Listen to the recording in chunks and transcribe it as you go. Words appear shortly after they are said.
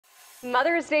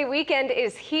Mother's Day weekend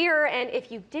is here, and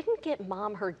if you didn't get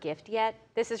mom her gift yet,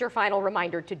 this is your final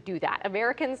reminder to do that.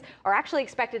 Americans are actually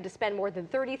expected to spend more than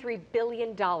 $33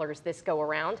 billion this go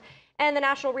around. And the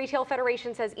National Retail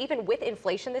Federation says even with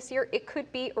inflation this year, it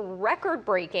could be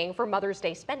record-breaking for Mother's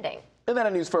Day spending. Atlanta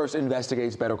News First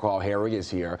Investigates Better Call Harry is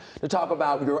here to talk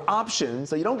about your options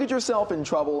so you don't get yourself in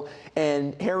trouble.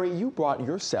 And Harry, you brought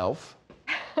yourself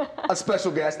a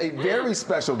special guest, a very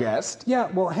special guest.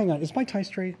 Yeah, well, hang on. Is my tie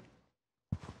straight?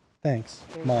 Thanks,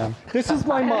 Mom. This is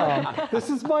my mom. This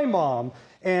is my mom.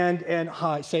 And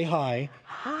hi, say hi.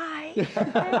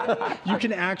 Hi. You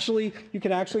can actually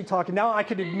talk. And now I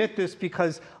can admit this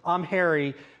because I'm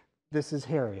Harry. This is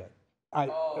Harriet.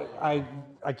 I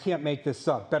can't make this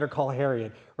up. Better call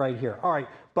Harriet right here. All right,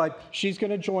 but she's going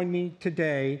to join me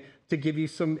today to give you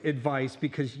some advice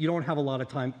because you don't have a lot of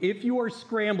time. If you are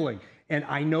scrambling, and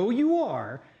I know you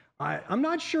are, I'm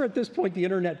not sure at this point the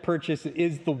internet purchase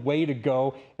is the way to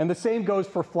go, and the same goes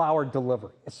for flower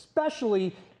delivery,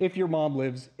 especially if your mom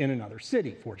lives in another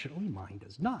city. Fortunately, mine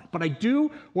does not. But I do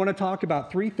want to talk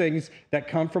about 3 things that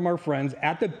come from our friends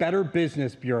at the Better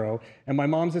Business Bureau, and my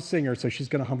mom's a singer, so she's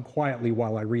going to hum quietly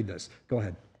while I read this. Go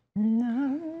ahead.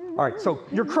 No. All right, so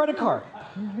your credit card.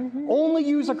 Only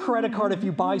use a credit card if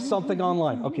you buy something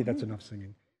online. Okay, that's enough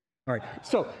singing. All right,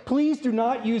 so please do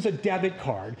not use a debit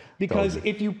card because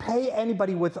if you pay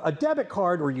anybody with a debit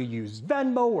card or you use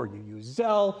Venmo or you use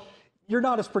Zelle, you're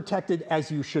not as protected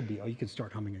as you should be. Oh, you can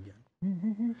start humming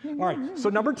again. All right, so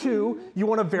number 2, you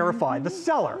want to verify the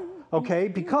seller, okay,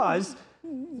 because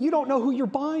you don't know who you're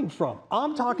buying from.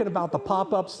 I'm talking about the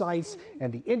pop-up sites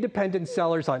and the independent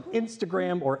sellers on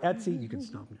Instagram or Etsy. You can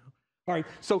stop now. All right,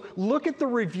 so look at the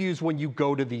reviews when you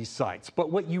go to these sites,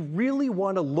 but what you really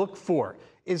want to look for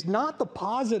is not the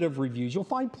positive reviews. You'll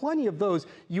find plenty of those.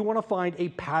 You want to find a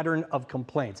pattern of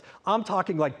complaints. I'm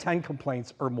talking like 10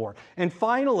 complaints or more. And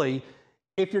finally,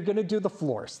 if you're going to do the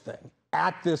florist thing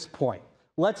at this point,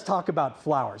 let's talk about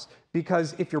flowers.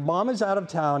 Because if your mom is out of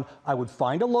town, I would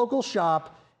find a local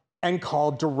shop and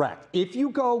call direct. If you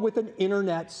go with an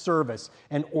internet service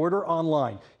and order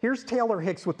online, here's Taylor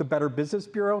Hicks with the Better Business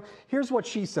Bureau. Here's what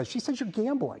she says. She says you're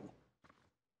gambling.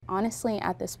 Honestly,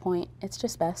 at this point, it's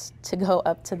just best to go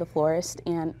up to the florist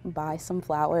and buy some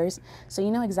flowers so you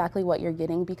know exactly what you're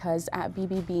getting, because at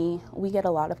BBB, we get a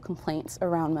lot of complaints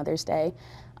around Mother's Day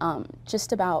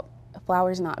just about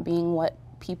flowers not being what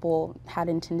people had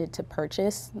intended to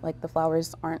purchase, like the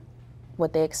flowers aren't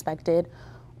what they expected,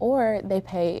 or they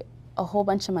pay a whole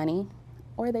bunch of money,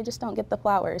 or they just don't get the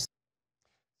flowers.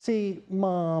 See,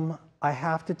 Mom, I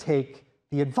have to take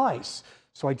the advice.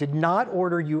 So I did not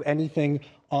order you anything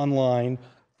online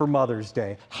for Mother's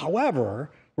Day. However,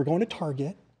 we're going to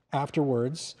Target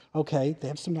afterwards. Okay, they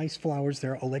have some nice flowers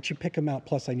there. I'll let you pick them out.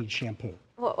 Plus, I need shampoo.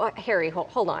 Well, Harry,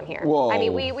 hold on here. Whoa. I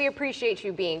mean, we appreciate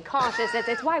you being cautious.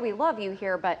 It's why we love you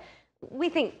here, but we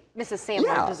think Mrs.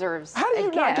 Samler deserves How do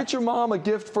you a not gift. get your mom a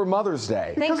gift for Mother's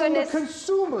Day? Thank goodness. I'm a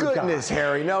consumer Goodness, guy.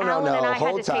 Harry. No. Alan and I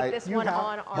Hold had to tight. take this one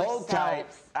on ourselves. Hold tight.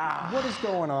 What is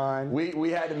going on? We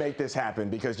had to make this happen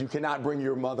because you cannot bring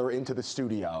your mother into the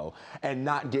studio and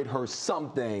not get her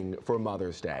something for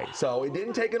Mother's Day. So it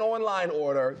didn't take an online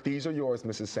order. These are yours,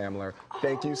 Mrs. Samler.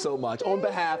 Thank you so much. On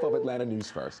behalf of Atlanta News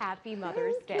First. Happy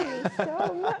Mother's Day.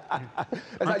 So much.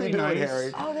 That's how you do it,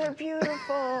 Harry. Oh, they're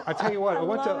beautiful. I tell you what,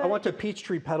 I went to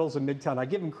Peachtree Petals in Midtown. I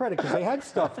give them credit because they had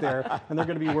stuff there, and they're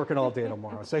going to be working all day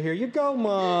tomorrow. So here you go,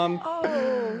 Mom.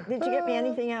 Oh, did you get me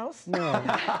anything else? No.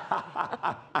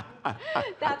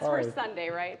 That's for Sunday,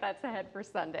 right? That's ahead for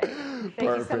Sunday.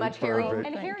 Thank you so much, Harry.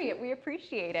 And Harriet, we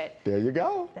appreciate it. There you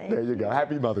go. There you go.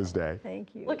 Happy Mother's Day.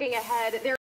 Thank you. Looking ahead, there